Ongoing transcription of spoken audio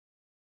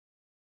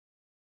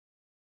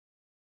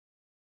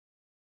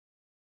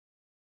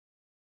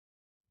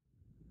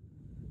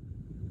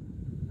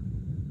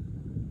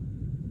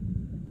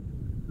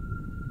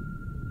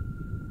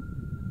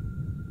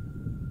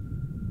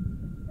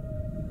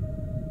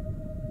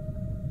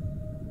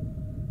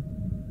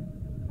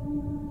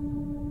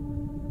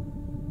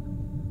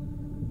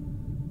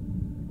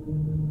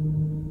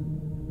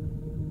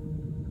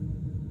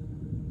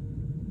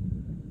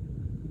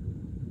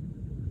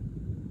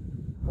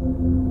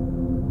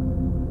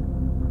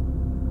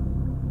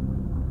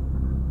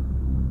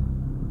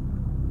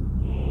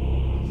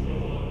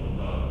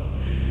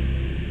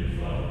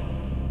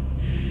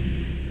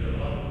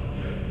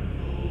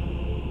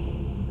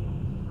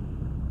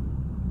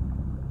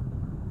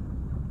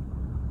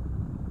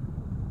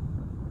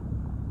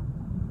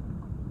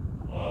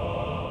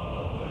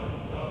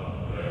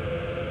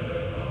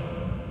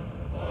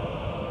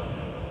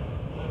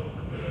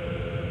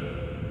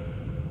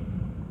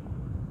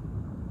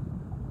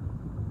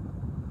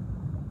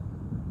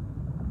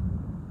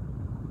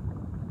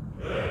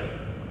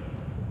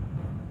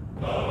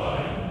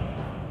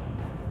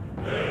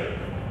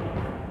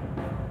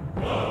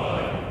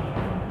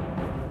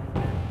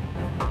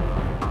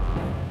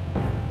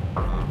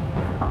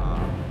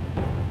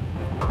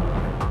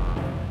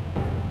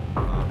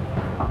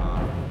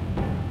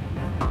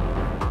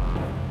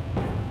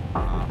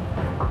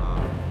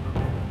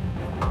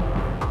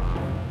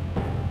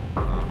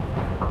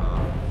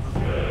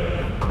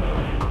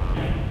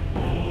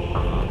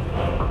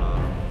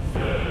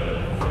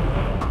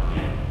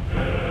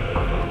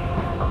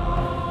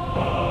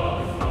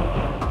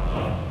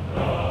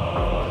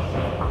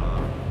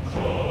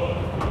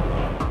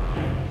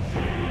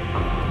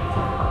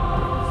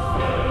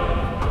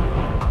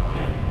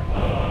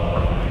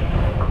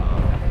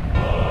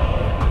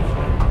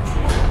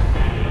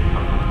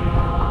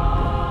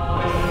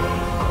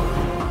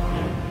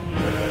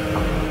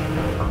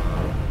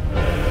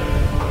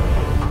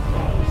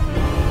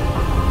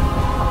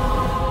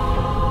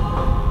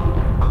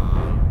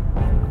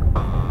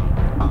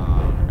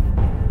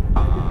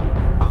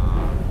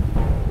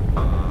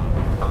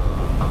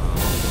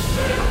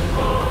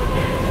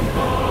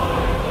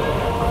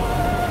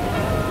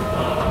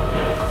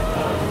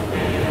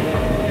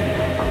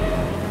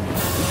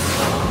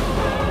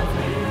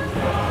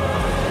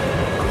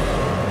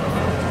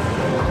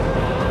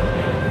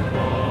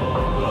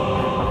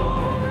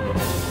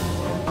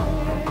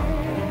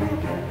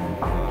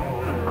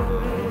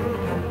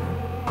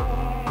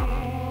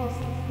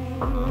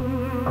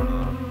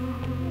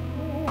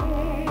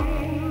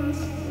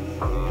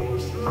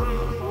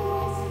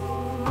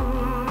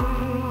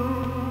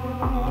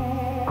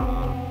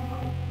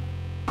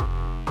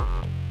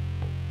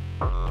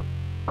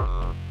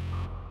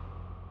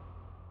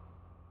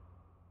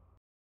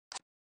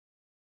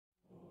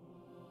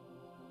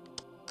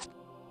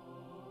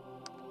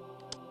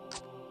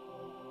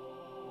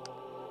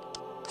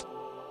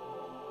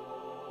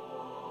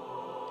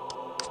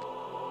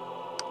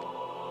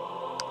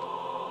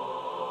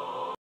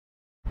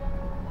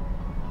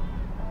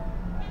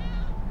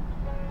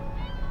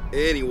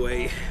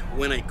Anyway,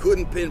 when I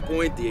couldn't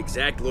pinpoint the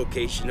exact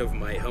location of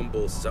my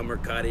humble summer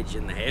cottage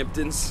in the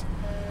Hamptons,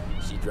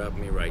 she dropped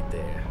me right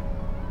there.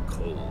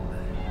 Cold.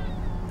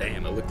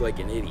 Damn, I looked like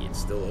an idiot,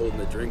 still holding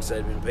the drinks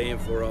I'd been paying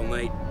for all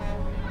night.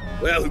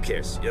 Well, who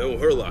cares? You know,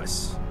 her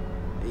loss.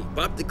 Hey,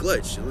 pop the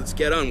clutch, let's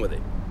get on with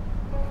it.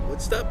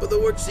 What's up with the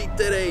work seat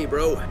today,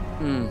 bro?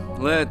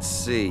 Let's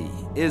see.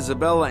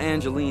 Isabella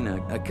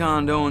Angelina, a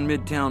condo in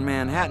Midtown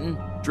Manhattan,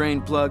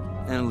 drain plug,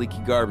 and a leaky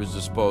garbage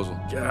disposal.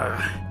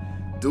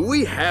 Do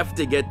we have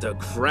to get the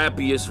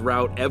crappiest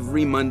route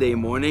every Monday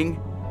morning?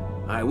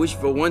 I wish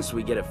for once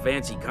we get a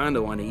fancy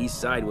condo on the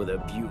east side with a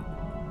view.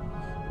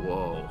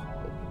 Whoa.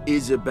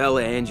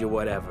 Isabella Angel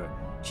whatever.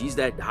 She's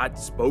that hot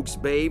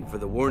spokesbabe for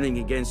the Warning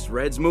Against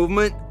Reds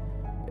movement?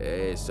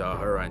 I saw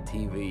her on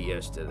TV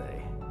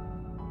yesterday.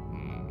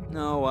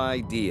 No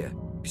idea.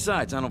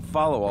 Besides, I don't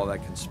follow all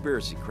that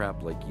conspiracy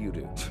crap like you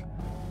do.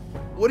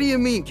 What do you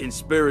mean,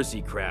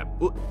 conspiracy crap?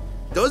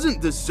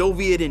 Doesn't the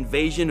Soviet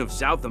invasion of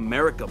South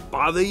America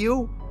bother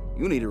you?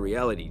 You need a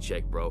reality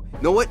check, bro.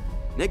 Know what?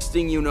 Next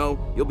thing you know,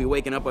 you'll be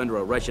waking up under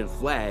a Russian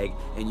flag,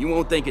 and you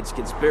won't think it's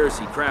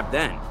conspiracy crap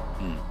then.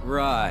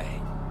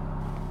 Right.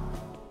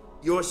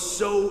 You're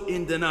so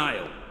in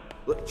denial.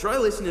 Look, try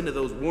listening to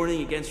those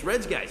Warning Against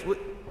Reds guys.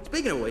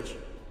 Speaking of which,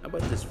 how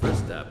about this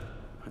first stop?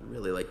 I'd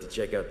really like to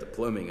check out the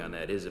plumbing on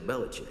that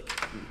Isabella chick.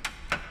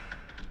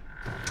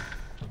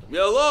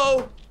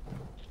 Hello?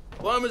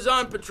 Plumber's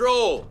on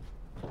patrol.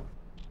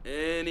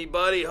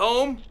 Anybody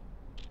home?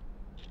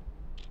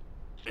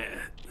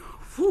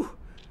 Whew.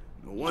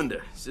 No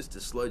wonder. Sister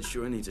Sludge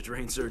sure needs a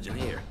trained surgeon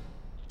here.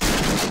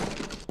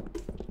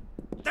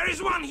 There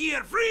is one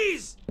here!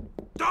 Freeze!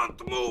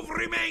 Don't move,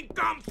 remain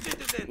calm,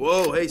 citizen!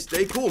 Whoa, hey,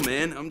 stay cool,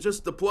 man. I'm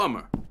just the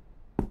plumber.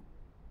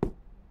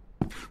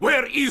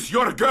 Where is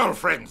your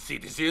girlfriend,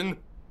 citizen?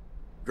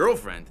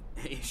 Girlfriend?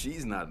 Hey,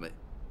 she's not me.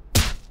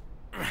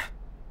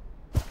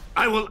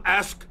 I will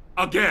ask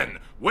again.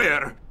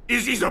 Where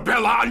is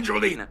Isabella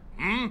Angelina?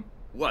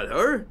 What,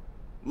 her?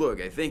 Look,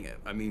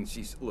 I mean,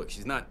 she's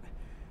not...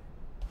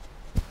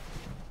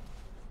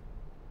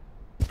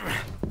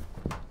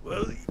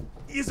 Well,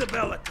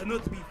 Isabella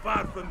cannot be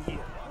far from here.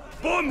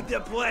 Bomb the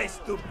place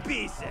to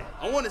pieces!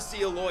 I want to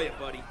see a lawyer,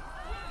 buddy.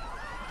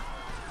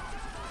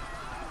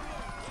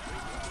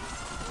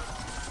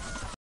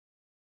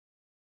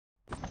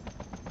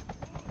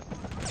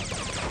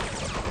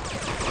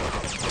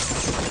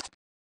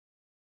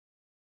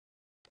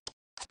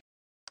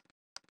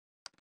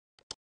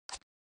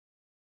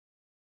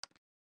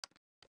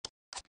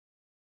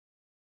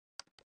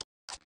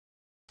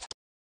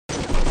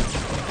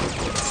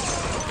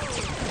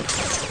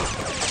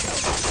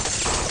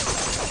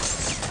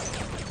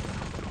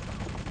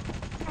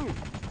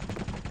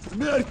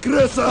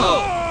 You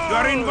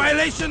are in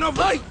violation of...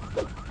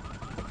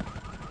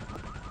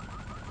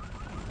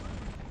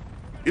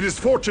 It is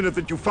fortunate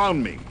that you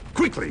found me.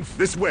 Quickly,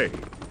 this way.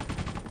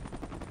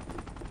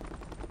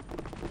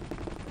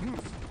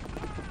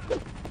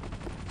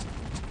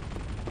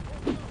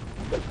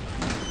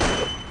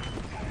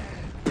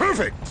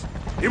 Perfect!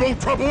 He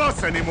won't trouble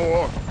us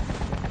anymore.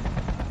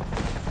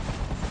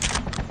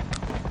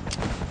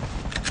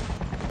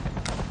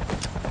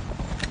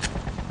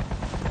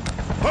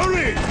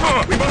 Hurry!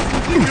 We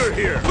mustn't linger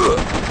here!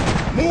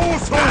 More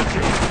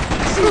soldiers!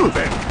 Shoot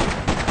them!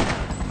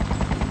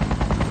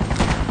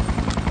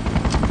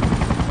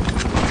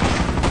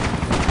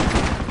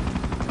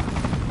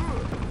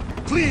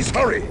 Please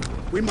hurry!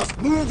 We must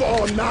move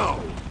on now!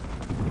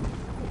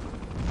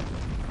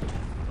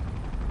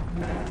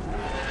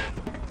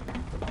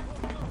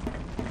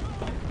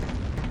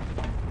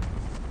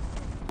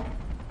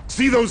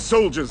 See those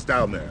soldiers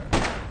down there?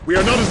 We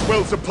are not as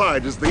well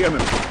supplied as the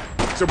enemy,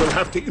 so we'll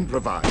have to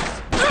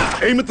improvise.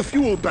 Aim at the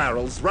fuel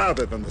barrels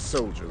rather than the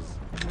soldiers.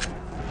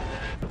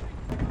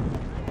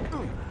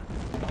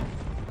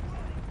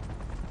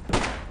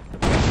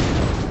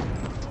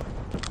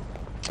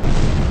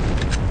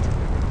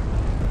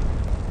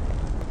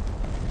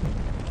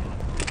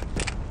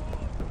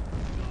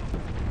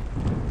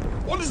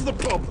 What is the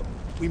problem?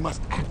 We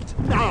must act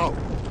now.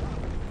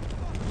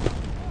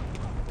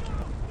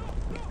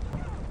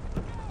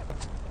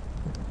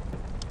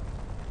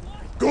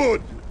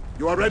 Good!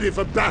 You are ready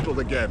for battle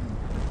again.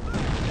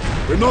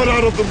 We're not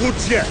out of the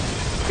woods yet.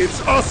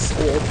 It's us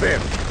or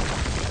them.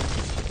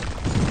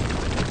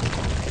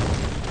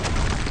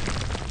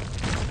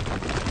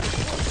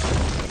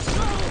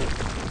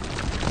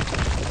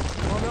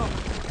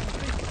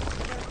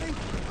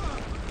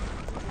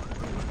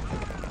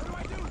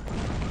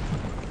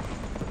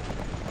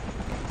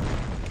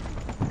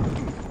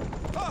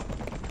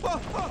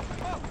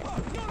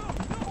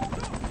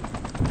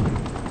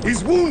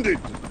 He's wounded!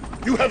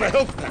 You have a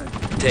health pack.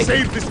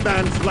 Save this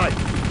man's life.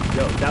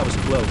 Yo, that was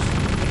close.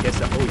 I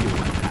guess I owe you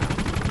one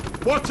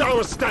now. What's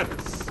our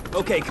status?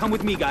 Okay, come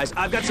with me, guys.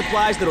 I've got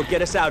supplies that'll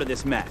get us out of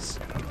this mess.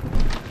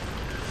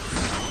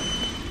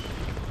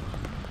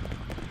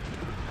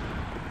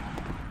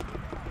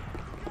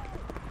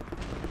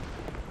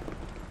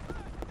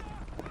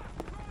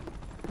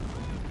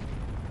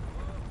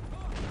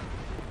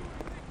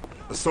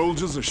 The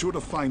soldiers are sure to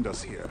find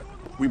us here.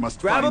 We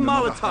must Grab a find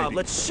another Molotov. hiding.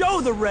 Let's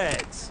show the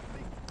Reds.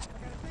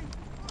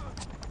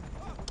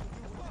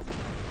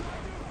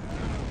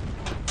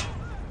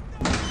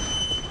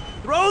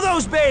 Throw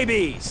those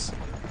babies!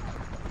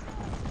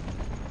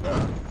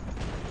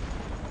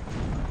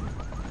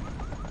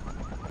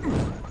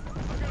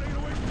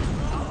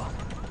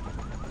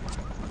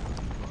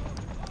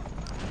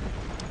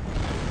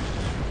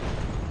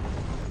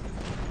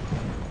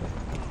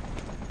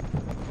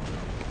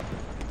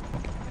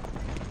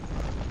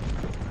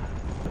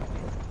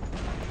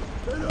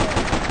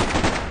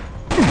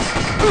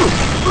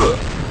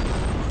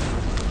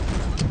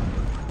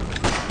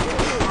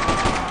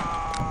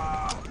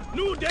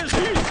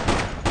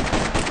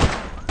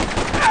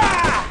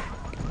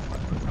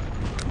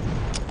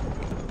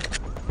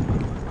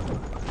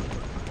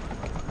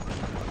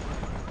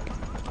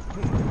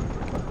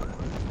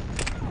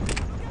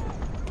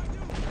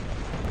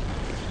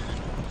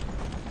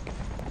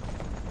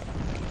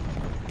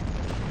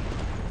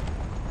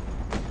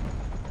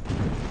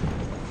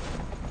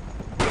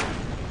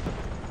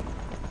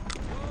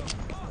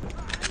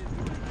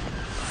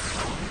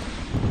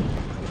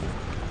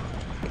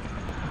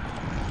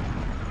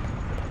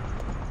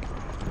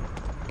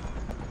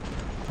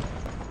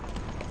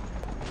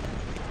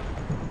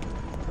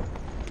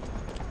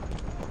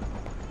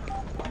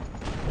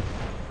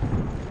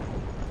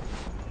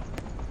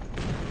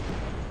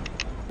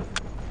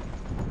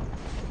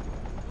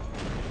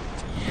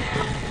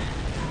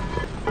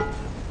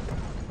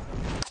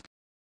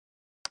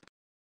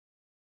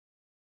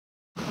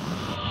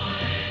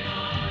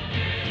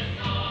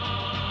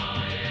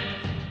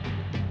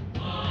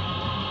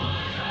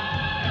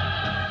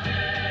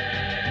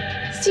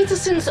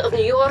 Citizens of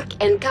New York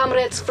and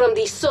comrades from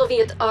the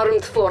Soviet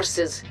Armed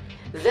Forces,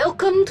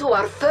 welcome to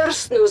our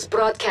first news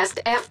broadcast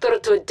after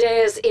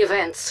today's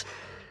events.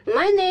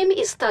 My name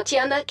is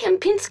Tatiana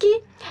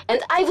Kempinski,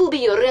 and I will be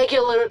your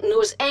regular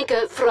news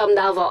anchor from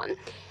now on.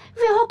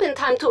 We hope in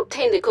time to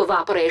obtain the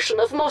cooperation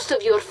of most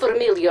of your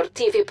familiar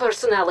TV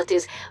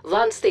personalities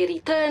once they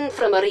return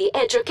from a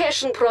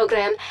re-education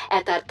program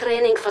at our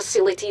training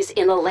facilities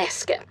in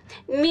Alaska.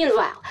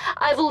 Meanwhile,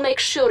 I will make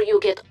sure you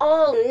get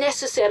all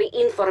necessary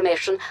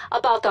information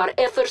about our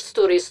efforts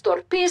to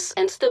restore peace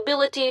and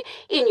stability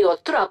in your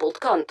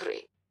troubled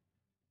country.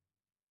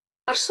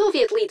 Our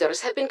Soviet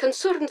leaders have been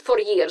concerned for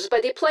years by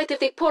the plight of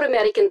the poor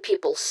American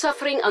people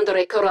suffering under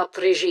a corrupt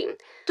regime.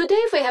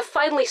 Today we have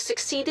finally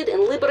succeeded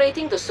in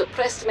liberating the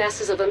suppressed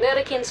masses of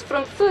Americans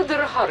from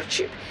further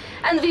hardship,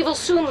 and we will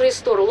soon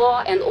restore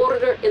law and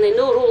order in a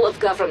new rule of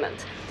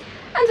government.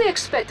 And we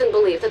expect and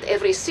believe that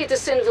every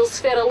citizen will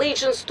swear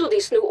allegiance to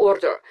this new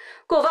order.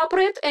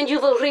 Cooperate and you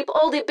will reap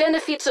all the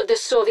benefits of the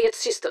Soviet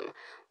system.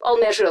 All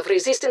measure of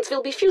resistance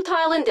will be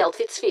futile and dealt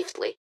with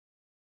swiftly.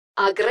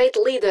 Our great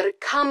leader,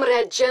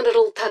 Comrade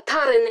General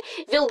Tatarin,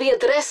 will be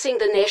addressing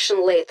the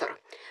nation later.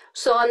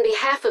 So on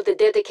behalf of the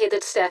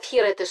dedicated staff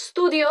here at the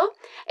studio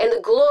and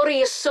the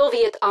glorious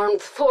Soviet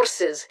Armed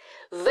Forces,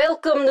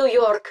 welcome New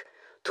York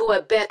to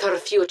a better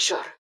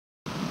future.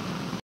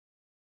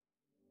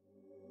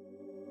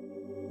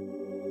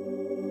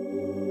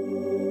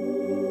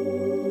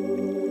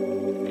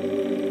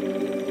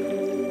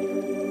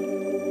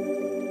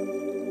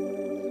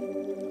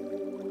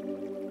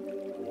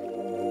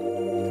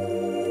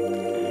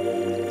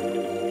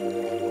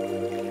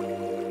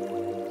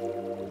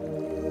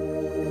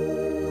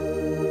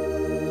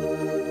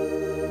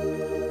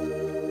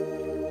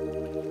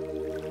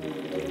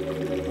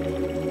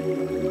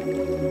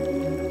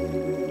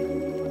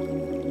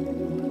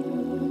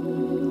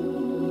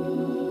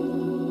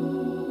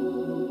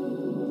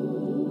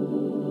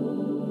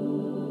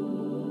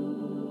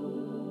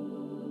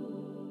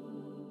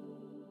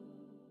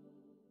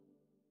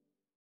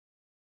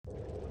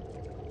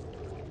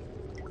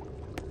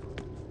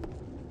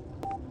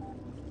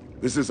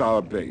 This is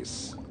our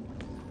base.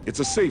 It's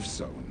a safe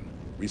zone.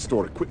 We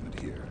store equipment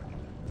here.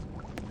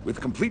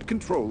 With complete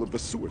control of the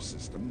sewer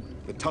system,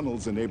 the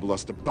tunnels enable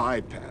us to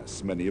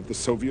bypass many of the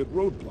Soviet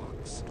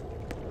roadblocks.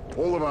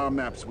 All of our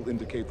maps will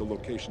indicate the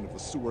location of the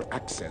sewer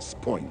access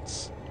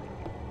points.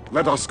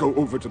 Let us go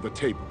over to the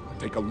table and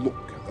take a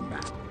look at the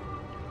map.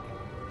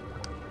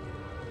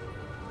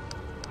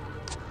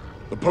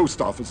 The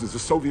post office is a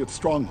Soviet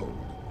stronghold.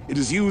 It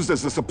is used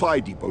as a supply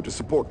depot to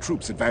support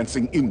troops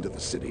advancing into the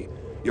city.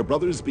 Your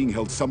brother is being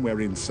held somewhere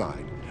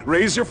inside.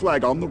 Raise your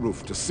flag on the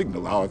roof to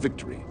signal our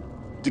victory.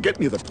 To get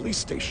near the police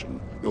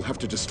station, you'll have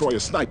to destroy a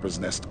sniper's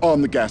nest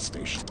on the gas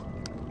station.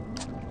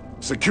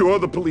 Secure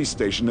the police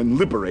station and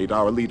liberate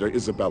our leader,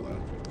 Isabella.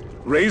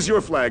 Raise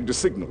your flag to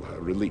signal her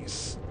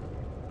release.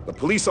 The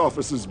police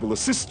officers will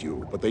assist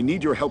you, but they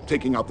need your help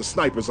taking out the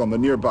snipers on the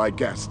nearby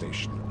gas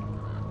station.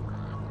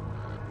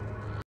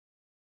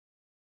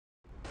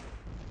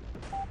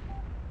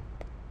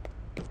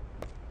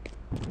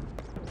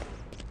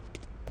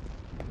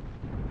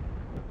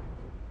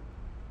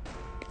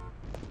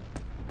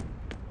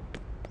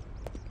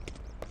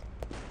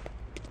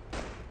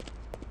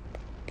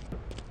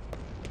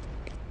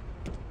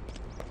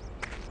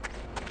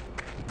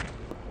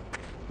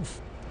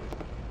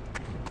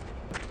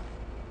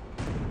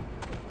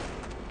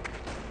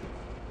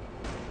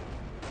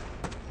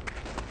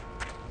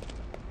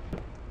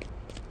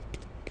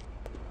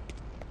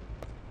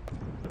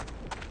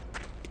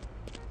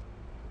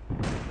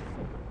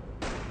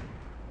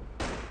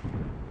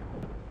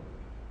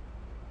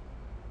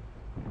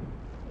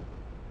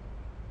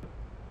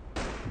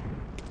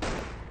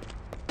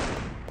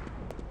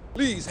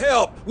 Please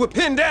help! We're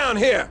pinned down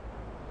here!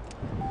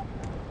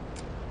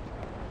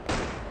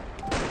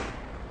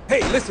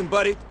 Hey, listen,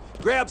 buddy.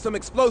 Grab some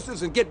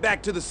explosives and get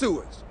back to the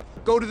sewers.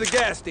 Go to the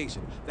gas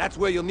station. That's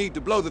where you'll need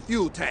to blow the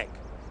fuel tank.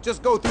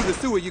 Just go through the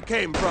sewer you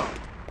came from.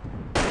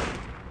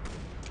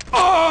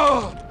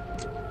 Oh!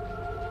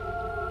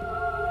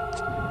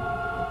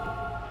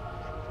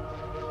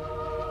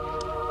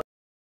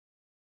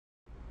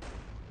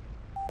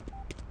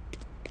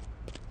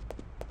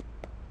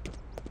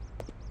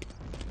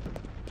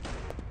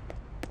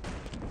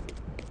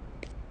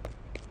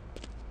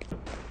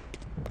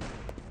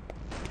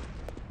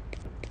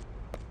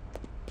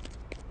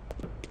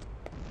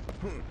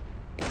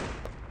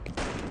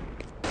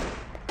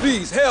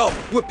 Please help!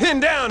 We're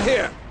pinned down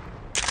here!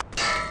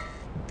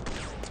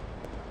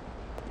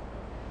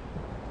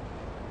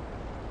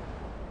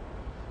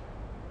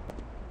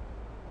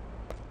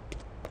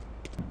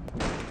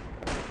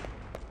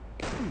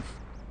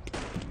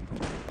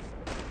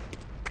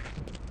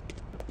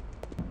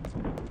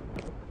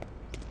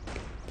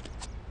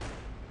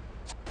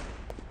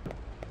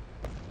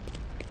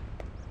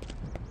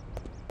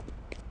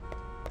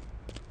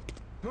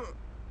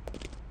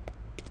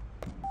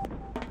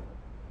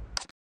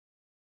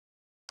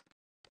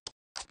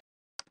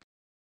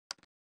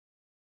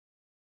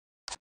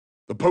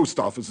 The post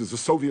office is a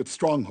Soviet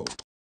stronghold.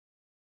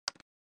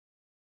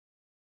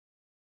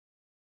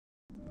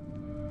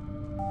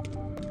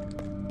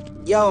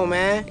 Yo,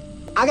 man,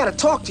 I gotta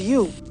talk to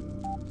you.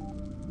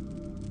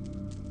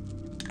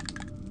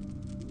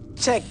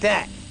 Check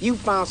that. You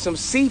found some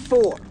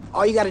C4.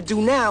 All you gotta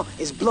do now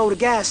is blow the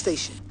gas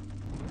station.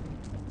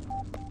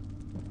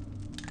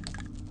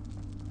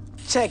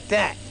 Check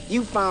that.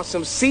 You found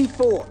some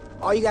C4.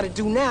 All you gotta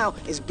do now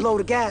is blow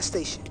the gas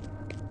station.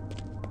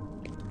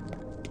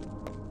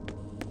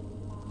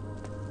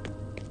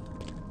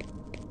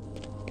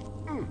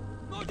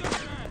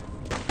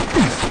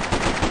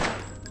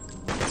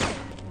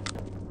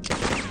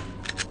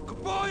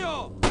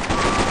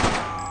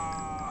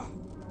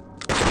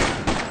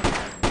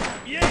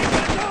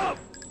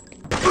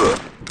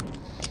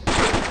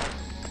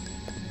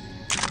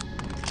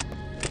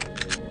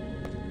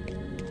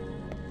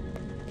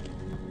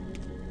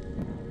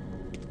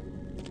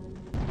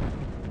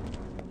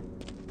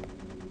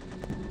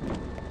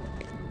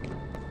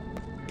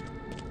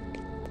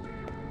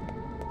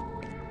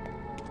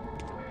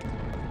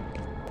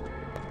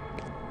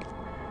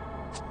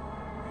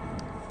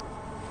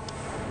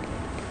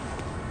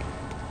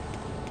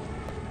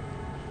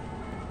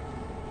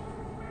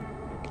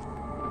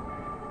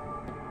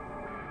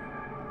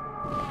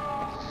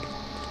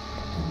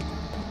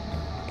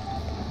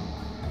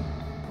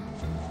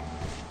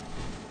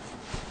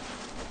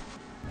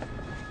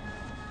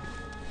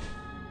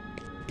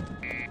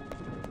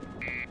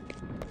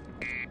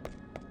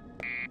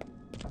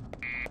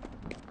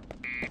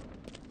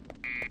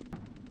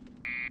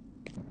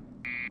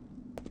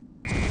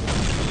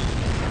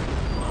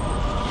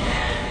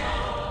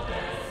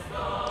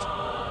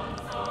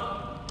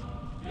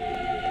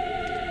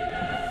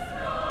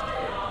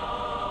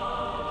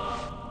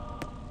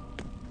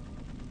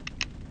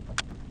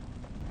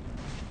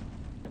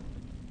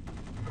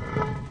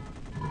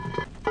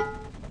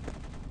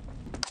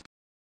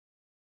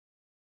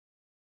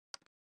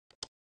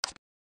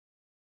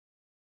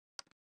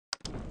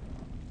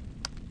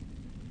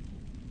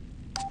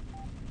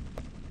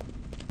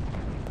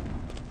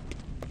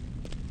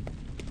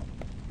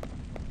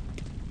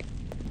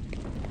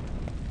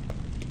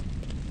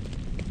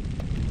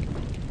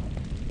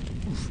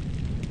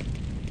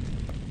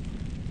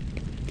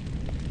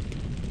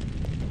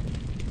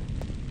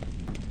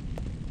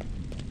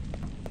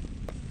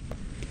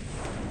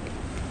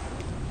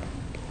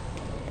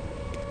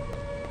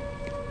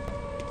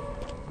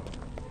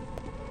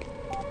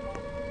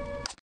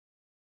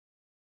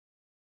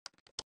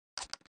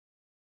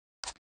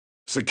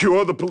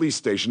 Secure the police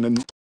station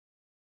and...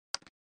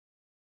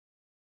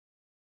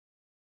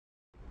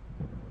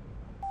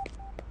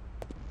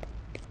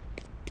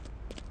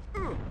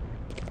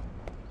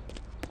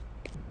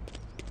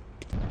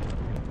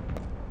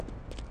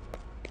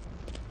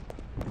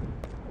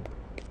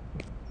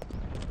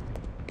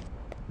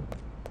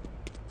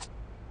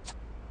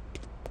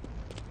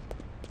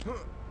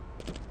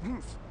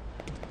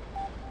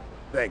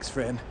 Thanks,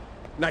 friend.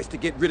 Nice to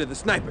get rid of the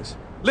snipers.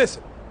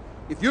 Listen,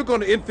 if you're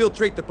going to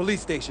infiltrate the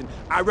police station,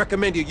 I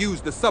recommend you use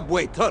the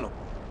subway tunnel.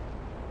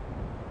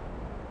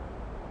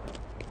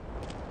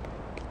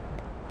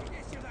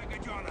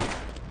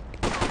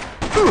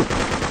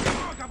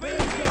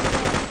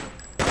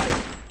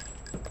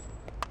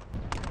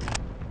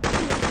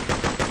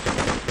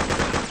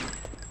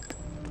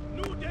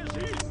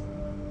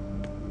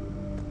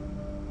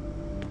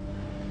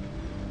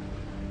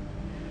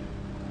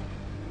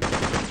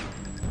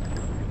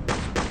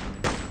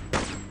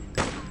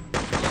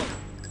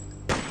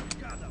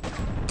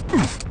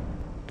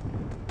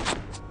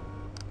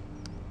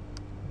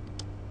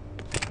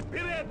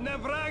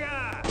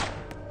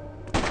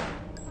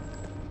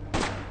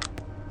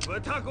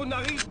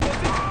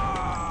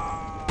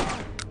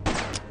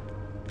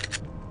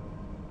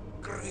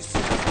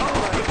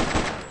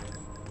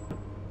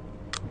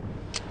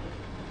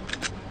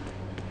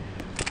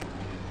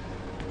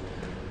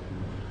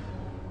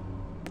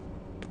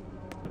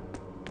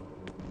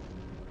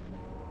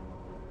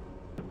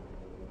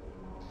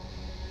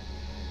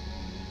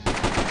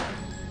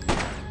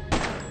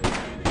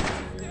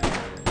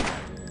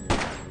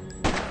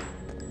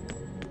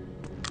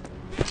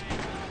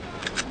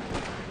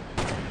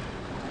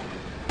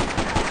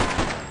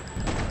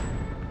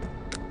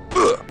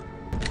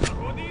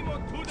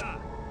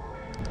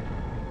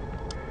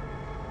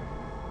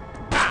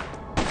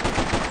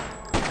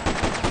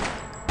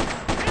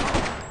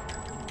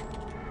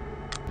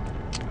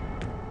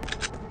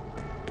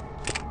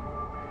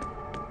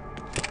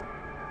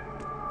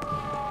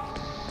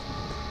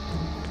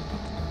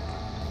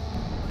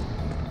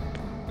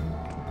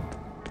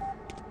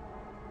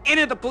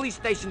 Enter the police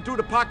station through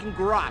the parking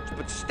garage,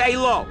 but stay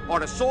low,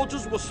 or the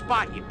soldiers will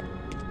spot you.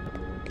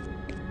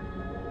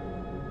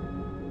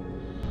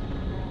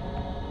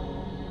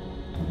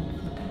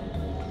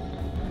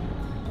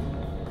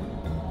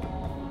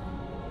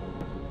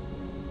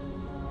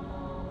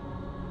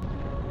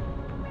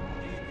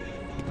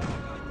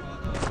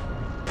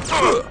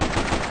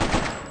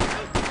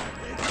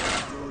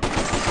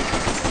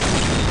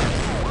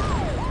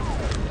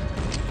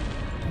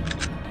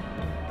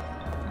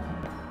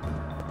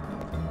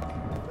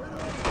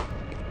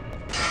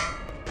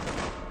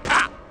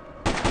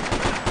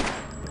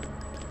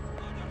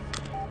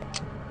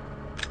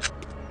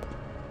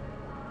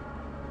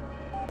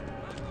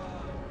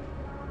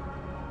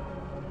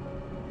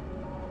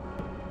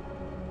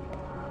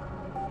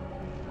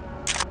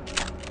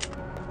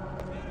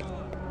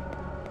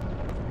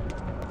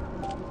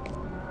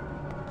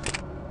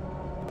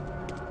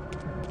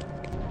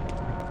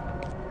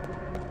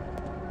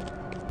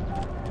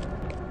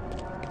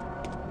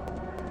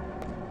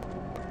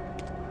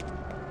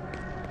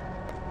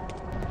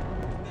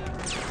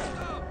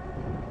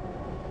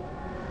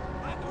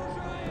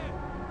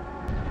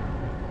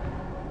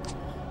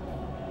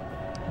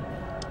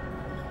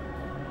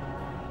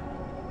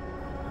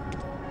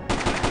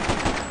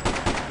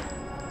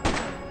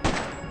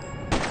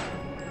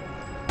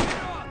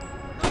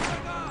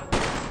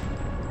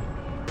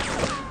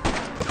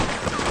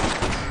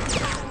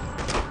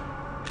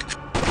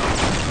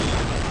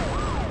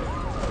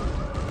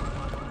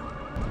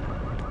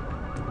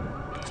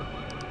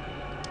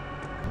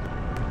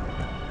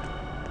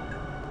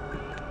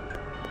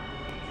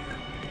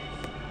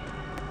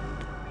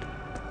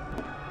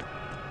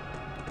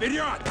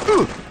 Вперед!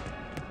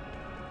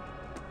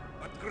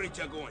 Открыть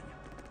огонь!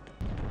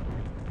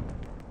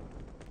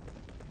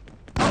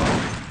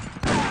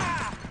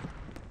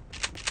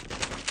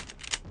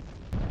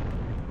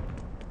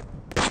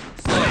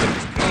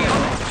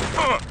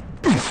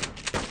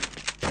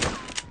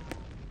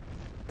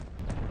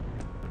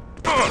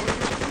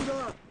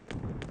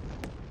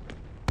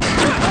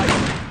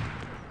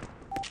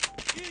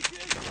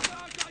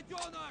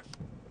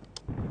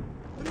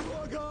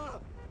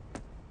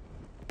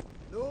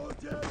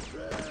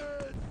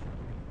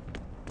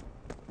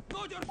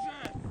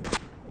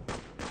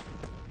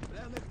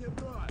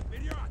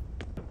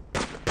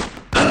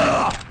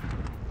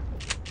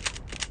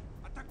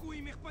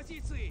 Атакуем их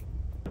позиции!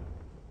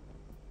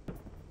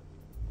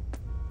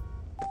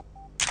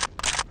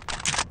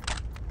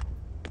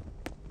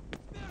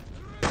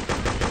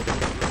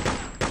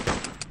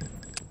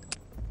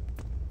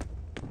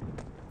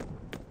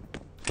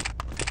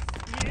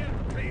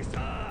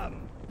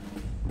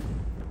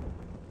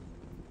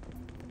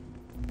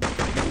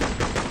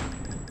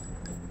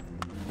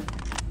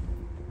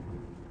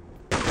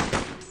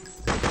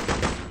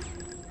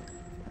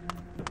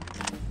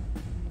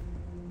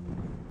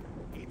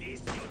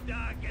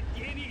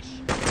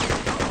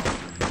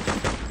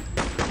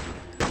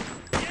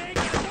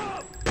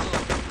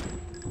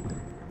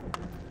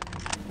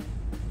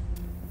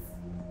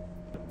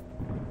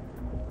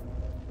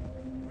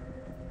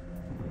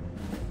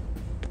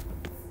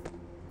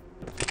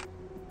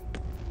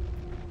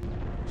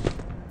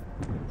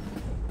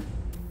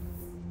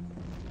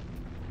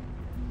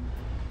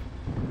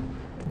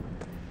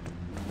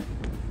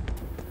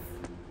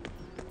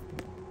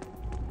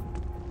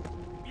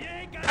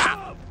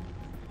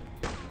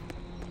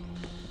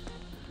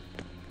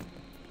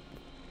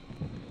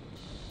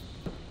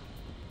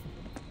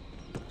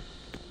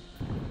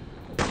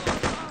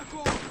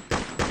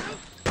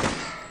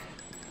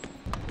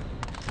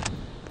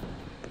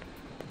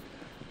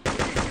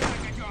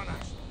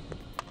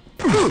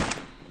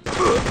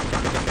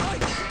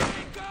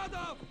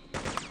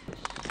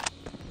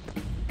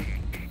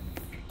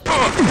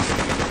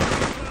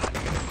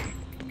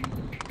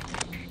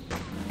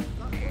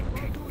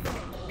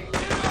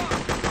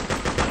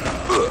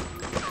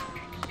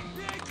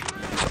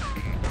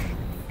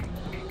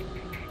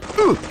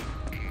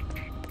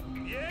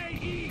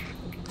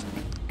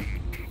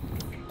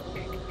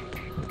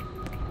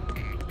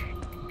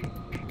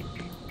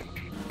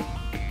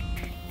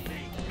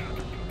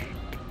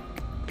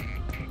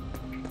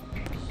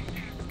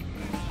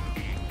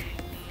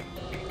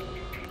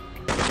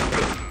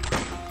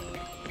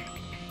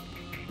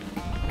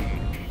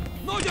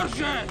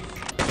 Держи!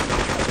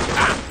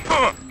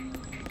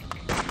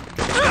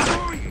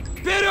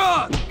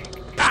 Вперед!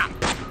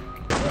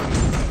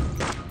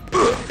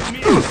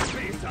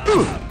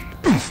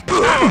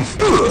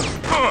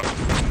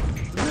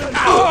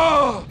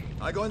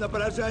 Огонь на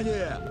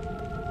поражение!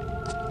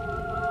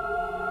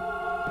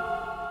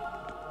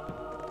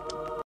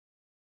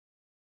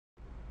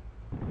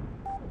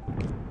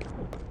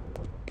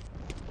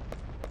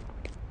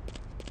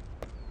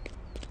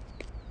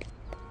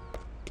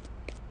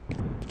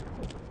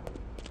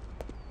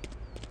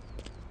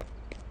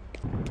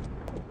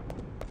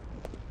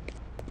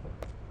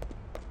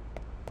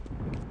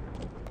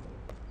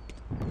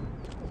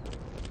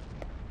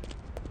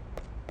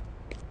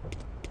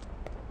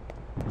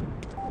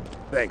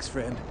 Thanks,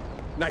 friend.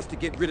 Nice to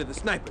get rid of the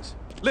snipers.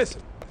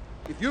 Listen,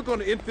 if you're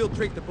gonna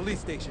infiltrate the police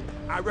station,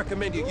 I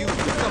recommend you use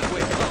the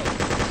subway tunnel.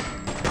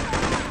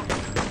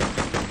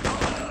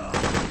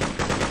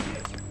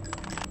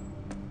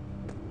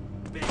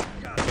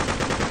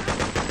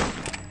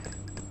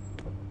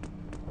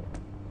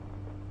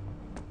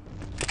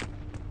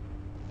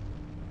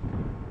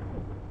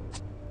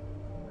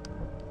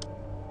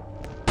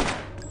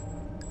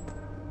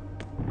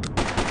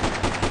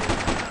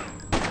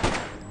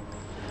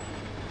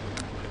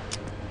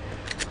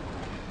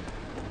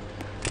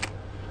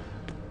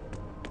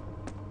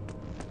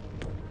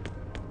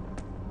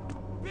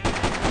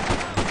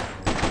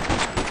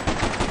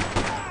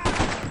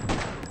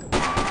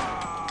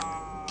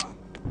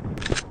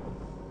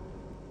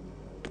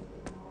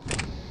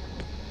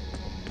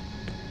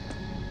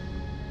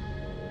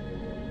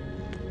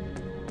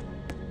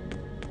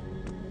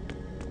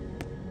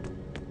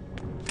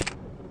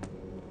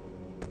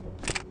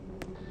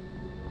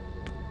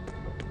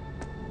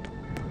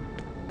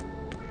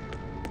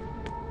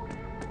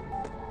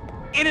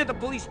 Enter the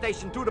police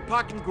station through the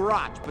parking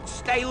garage, but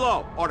stay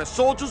low, or the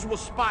soldiers will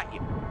spot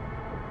you.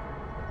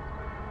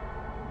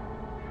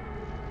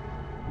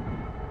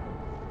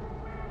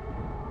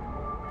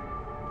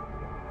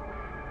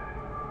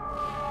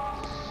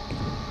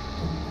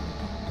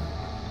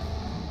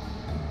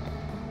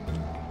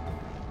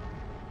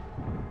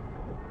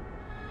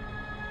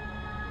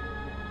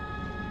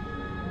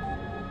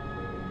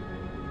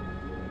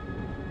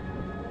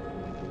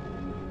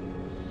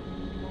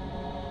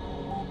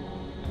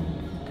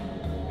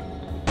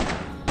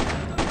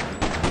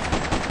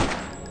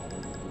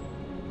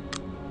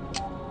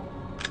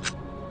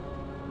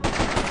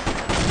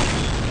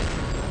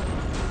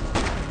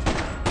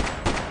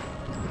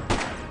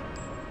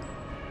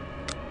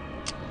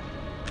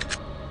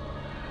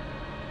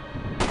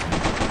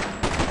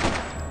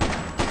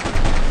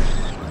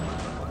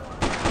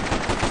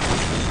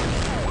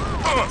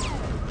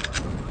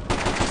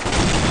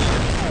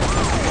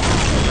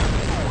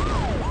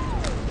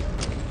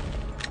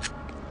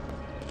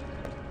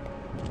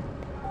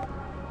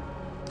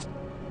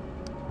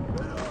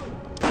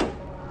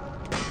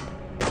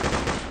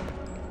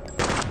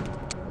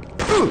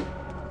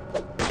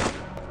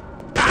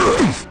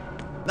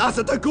 Нас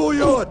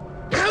атакуют!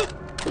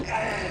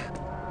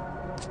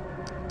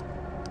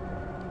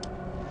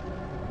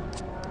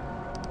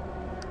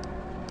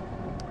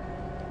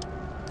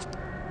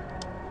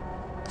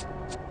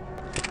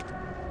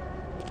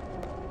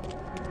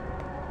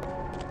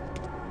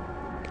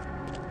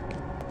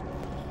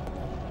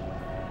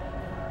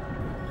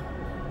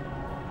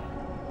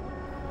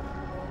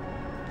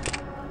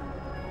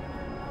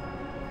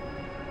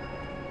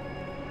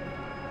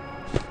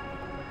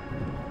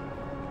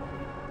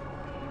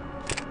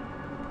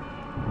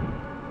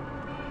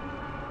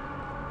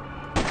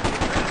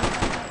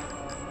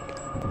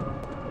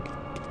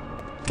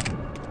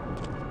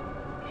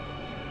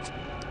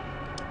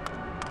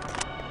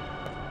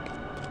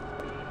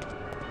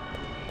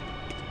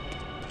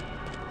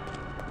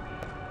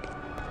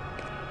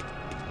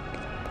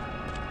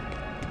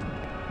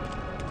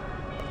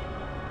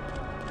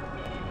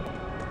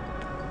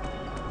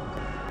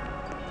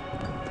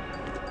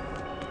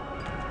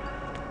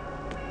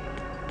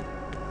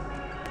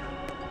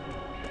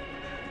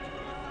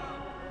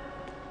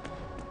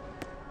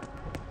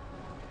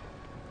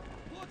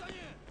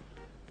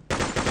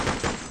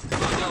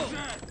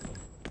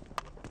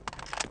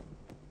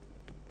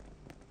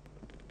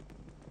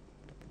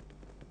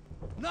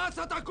 Нас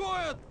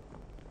атакуют!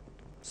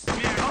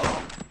 Смерть!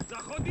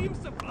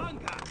 Заходимся,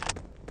 фланга!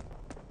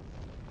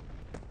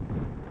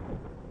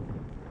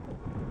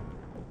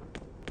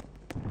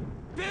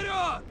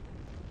 Вперед!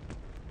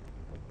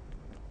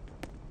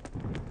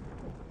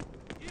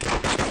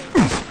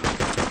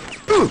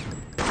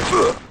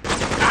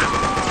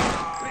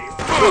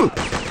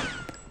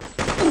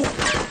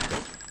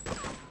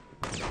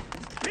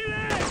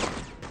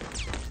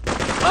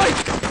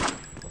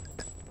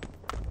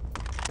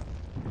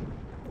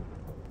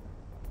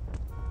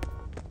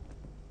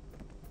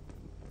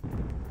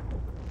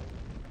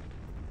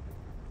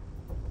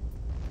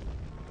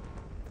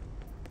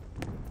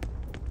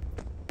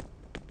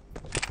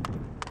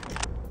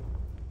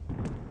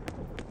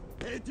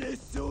 Иди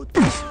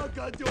сюда,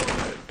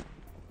 гаденыш!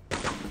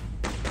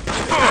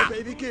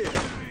 Боевики!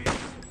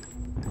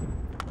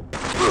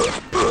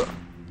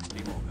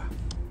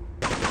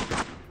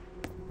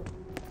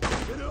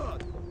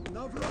 Вперед!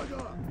 На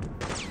врага!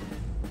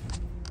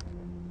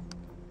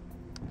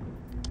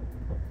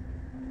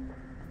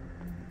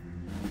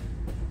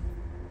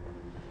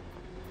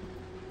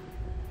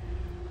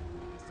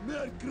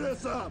 Смерть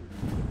крысам!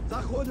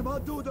 Заходим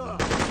оттуда!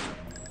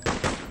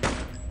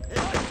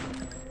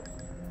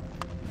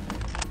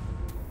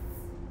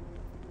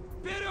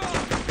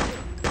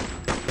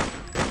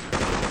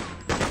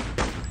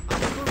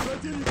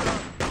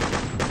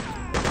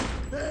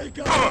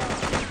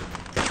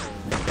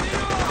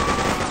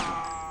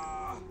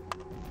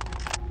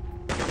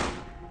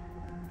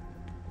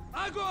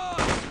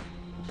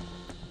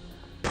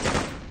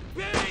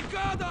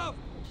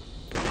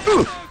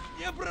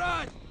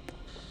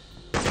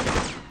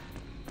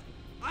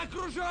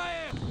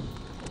 Окружаем!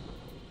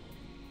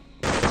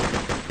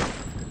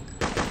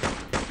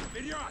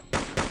 Вперед!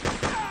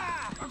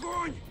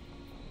 Огонь!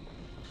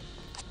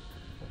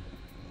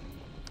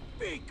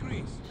 Бей,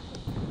 Крис!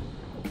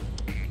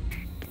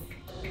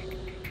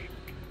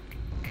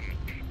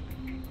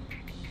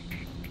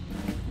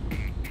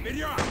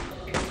 Вперед!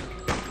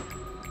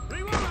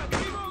 Тревога!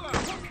 Тревога!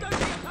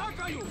 Повстанцы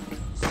атакают!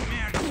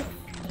 Смерть!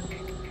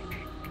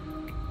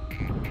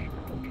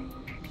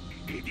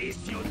 Иди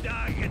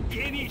сюда,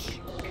 гаденыш!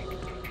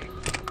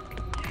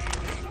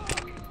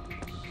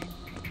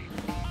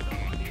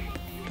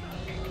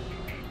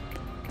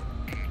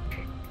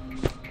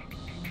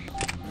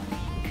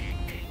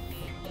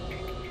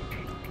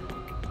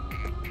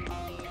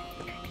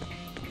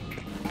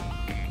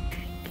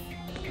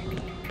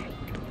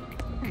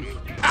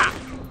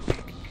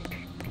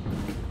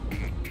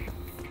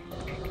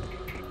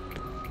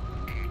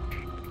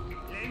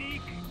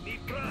 Леник, не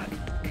брат!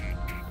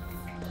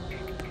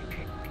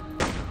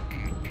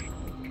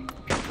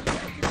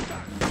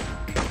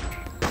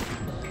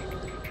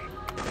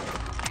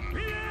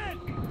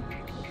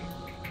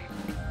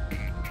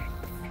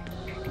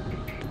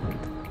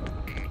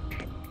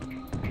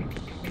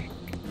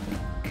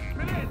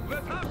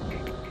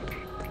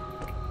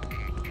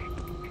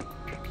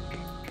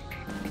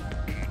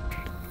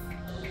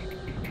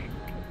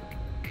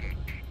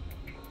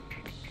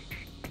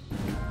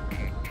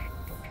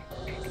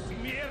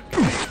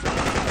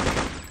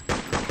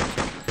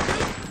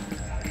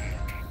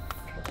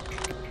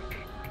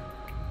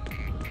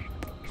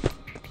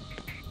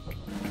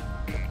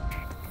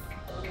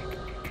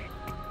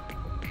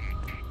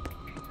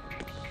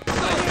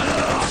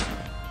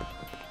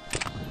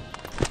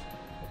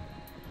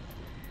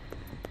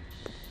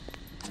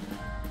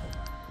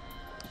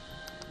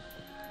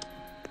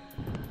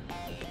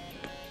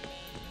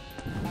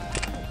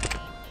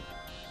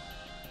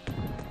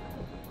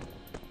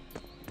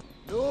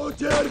 Ну,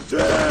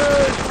 держись!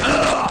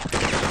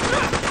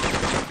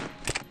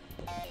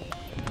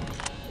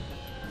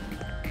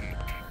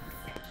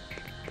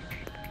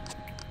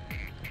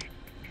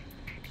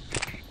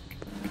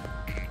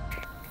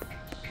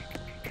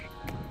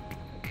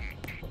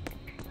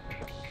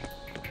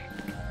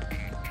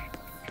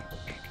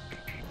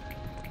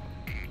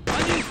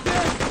 Они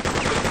здесь!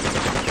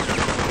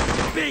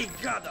 Бей,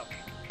 гадов!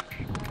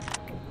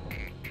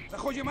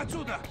 Заходим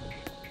отсюда!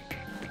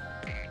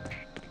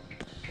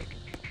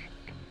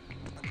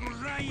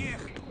 Окружай их!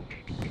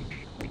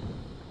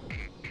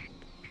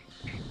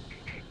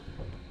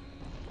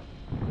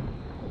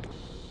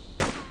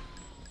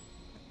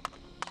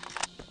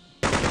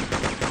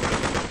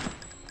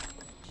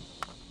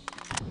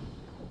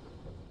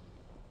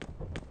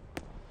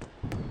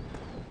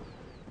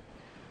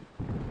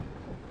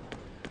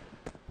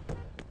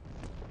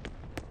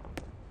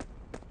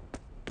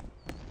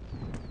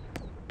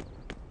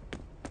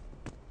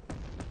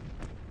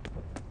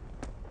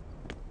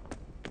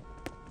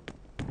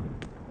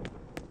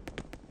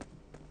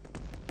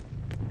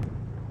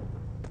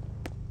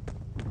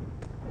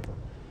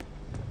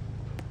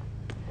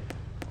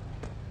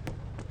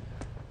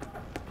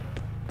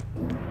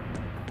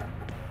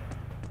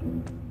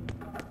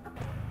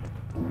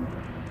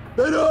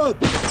 Вперед!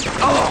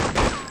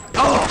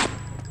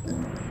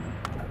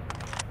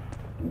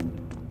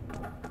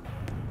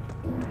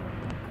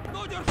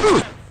 Ну,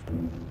 держись!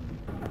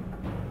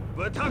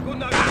 В атаку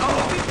на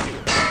позицию!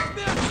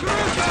 Смерть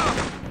крыса!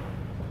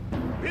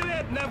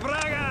 Вперед на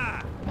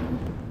врага!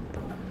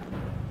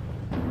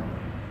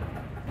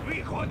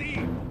 Выходи!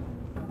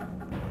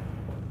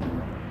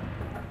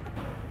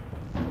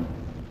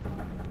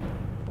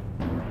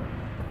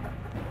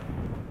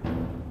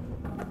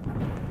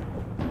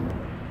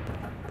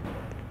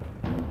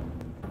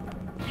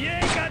 Ей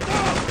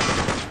готов!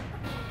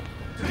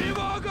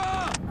 Тревога!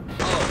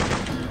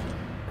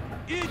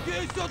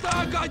 Иди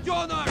сюда,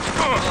 гаденок!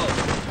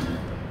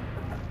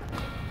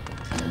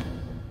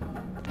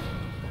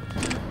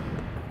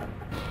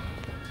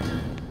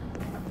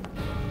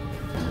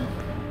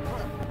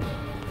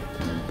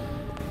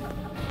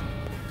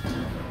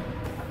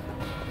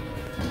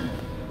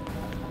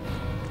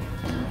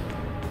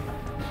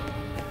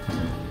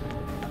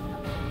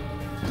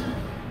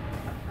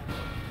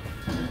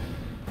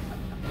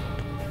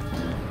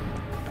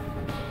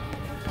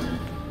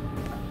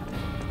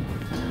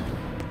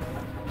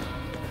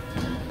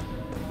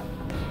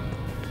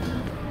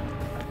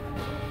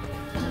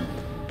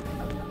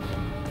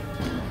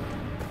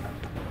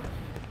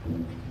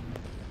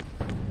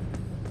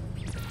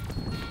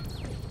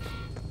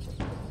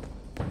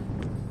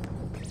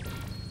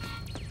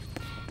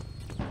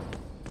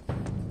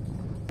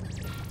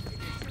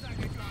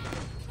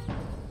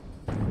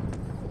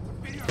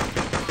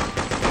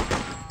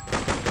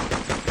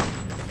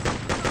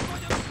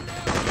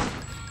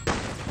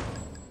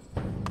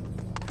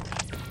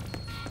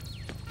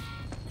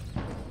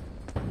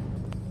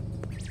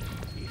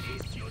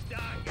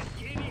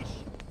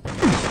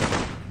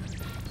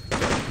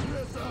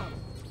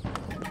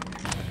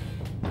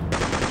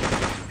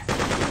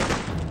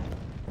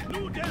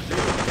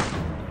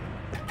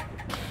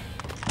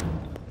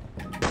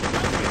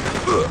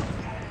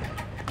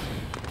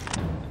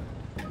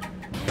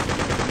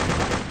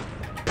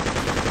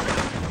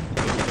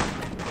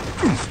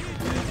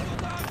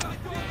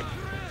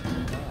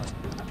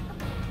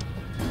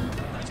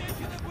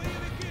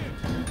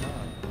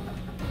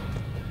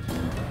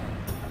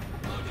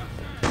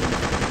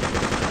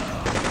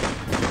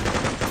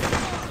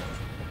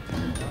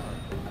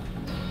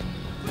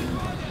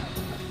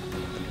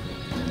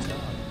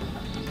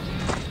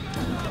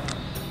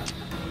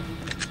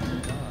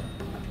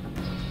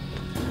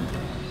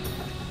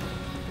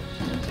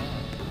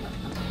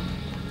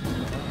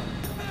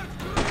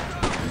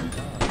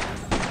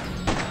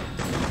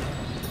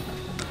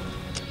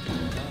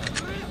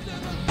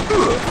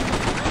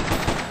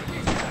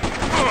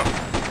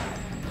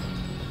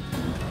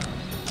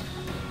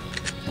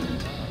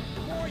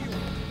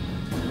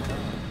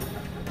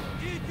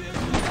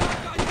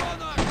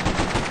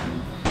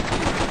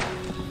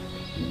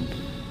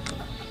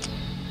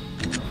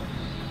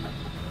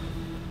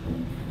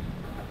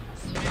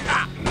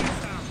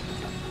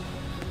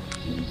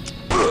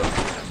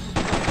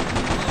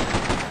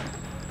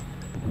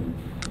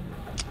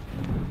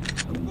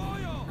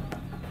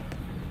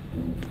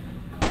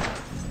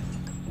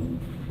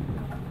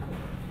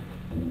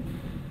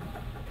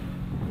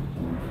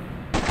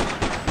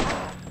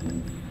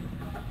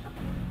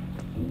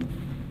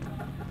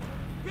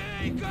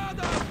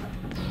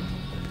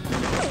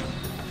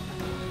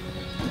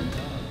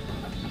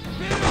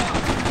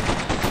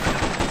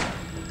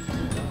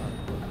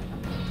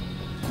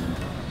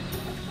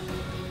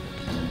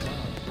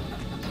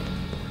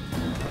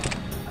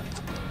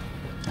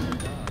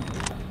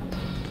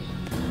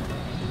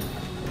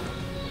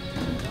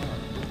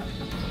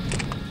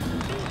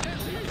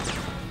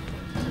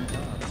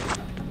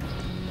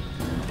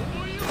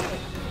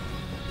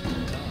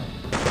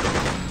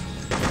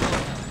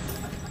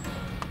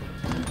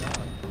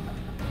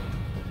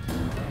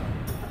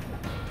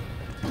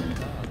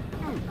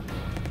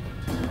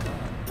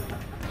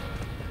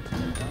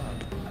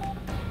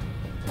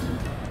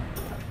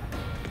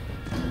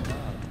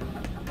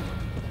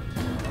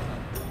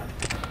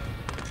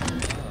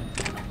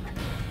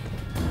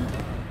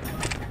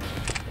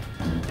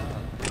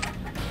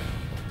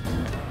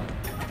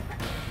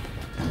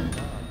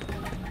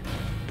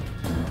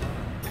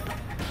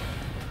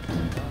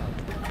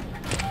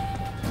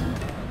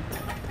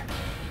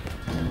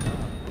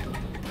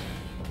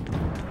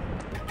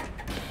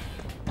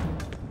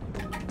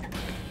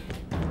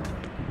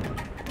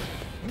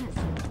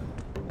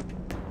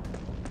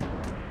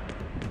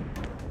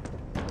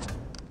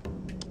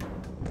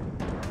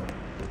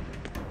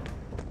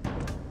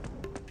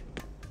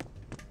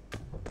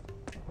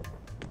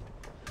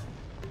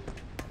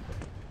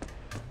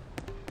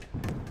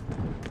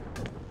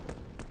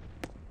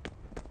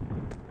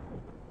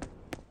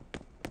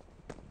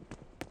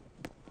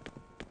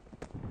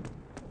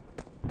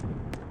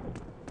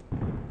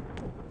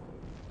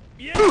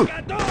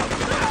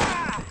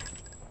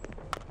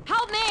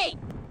 Help me!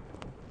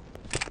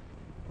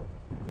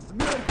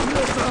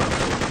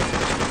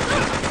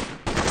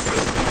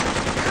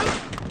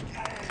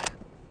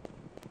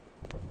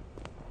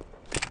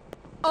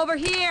 Over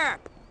here!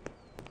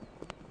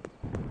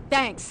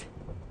 Thanks.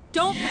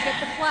 Don't forget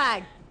the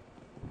flag.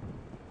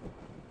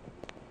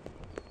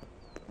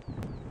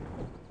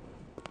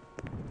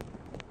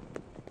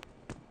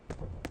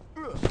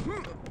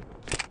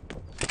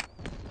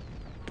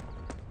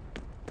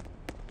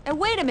 And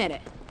wait a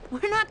minute.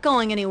 We're not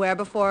going anywhere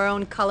before our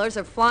own colors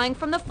are flying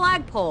from the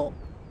flagpole.